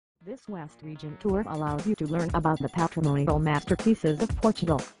This West Region tour allows you to learn about the patrimonial masterpieces of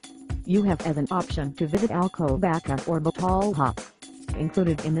Portugal. You have as an option to visit Alcobaca or Batalha.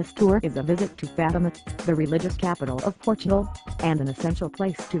 Included in this tour is a visit to Fatima, the religious capital of Portugal, and an essential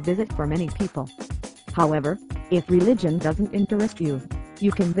place to visit for many people. However, if religion doesn't interest you,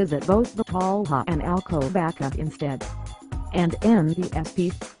 you can visit both Batalha and Alcobaca instead. And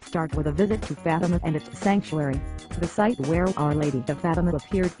NVSP, start with a visit to Fatima and its sanctuary, the site where Our Lady of Fatima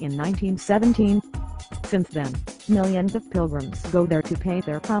appeared in 1917. Since then, millions of pilgrims go there to pay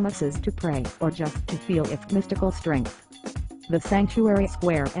their promises, to pray, or just to feel its mystical strength. The sanctuary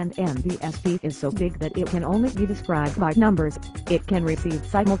square and NVSP is so big that it can only be described by numbers. It can receive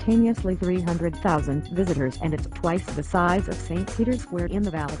simultaneously 300,000 visitors, and it's twice the size of St. Peter's Square in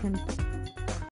the Vatican.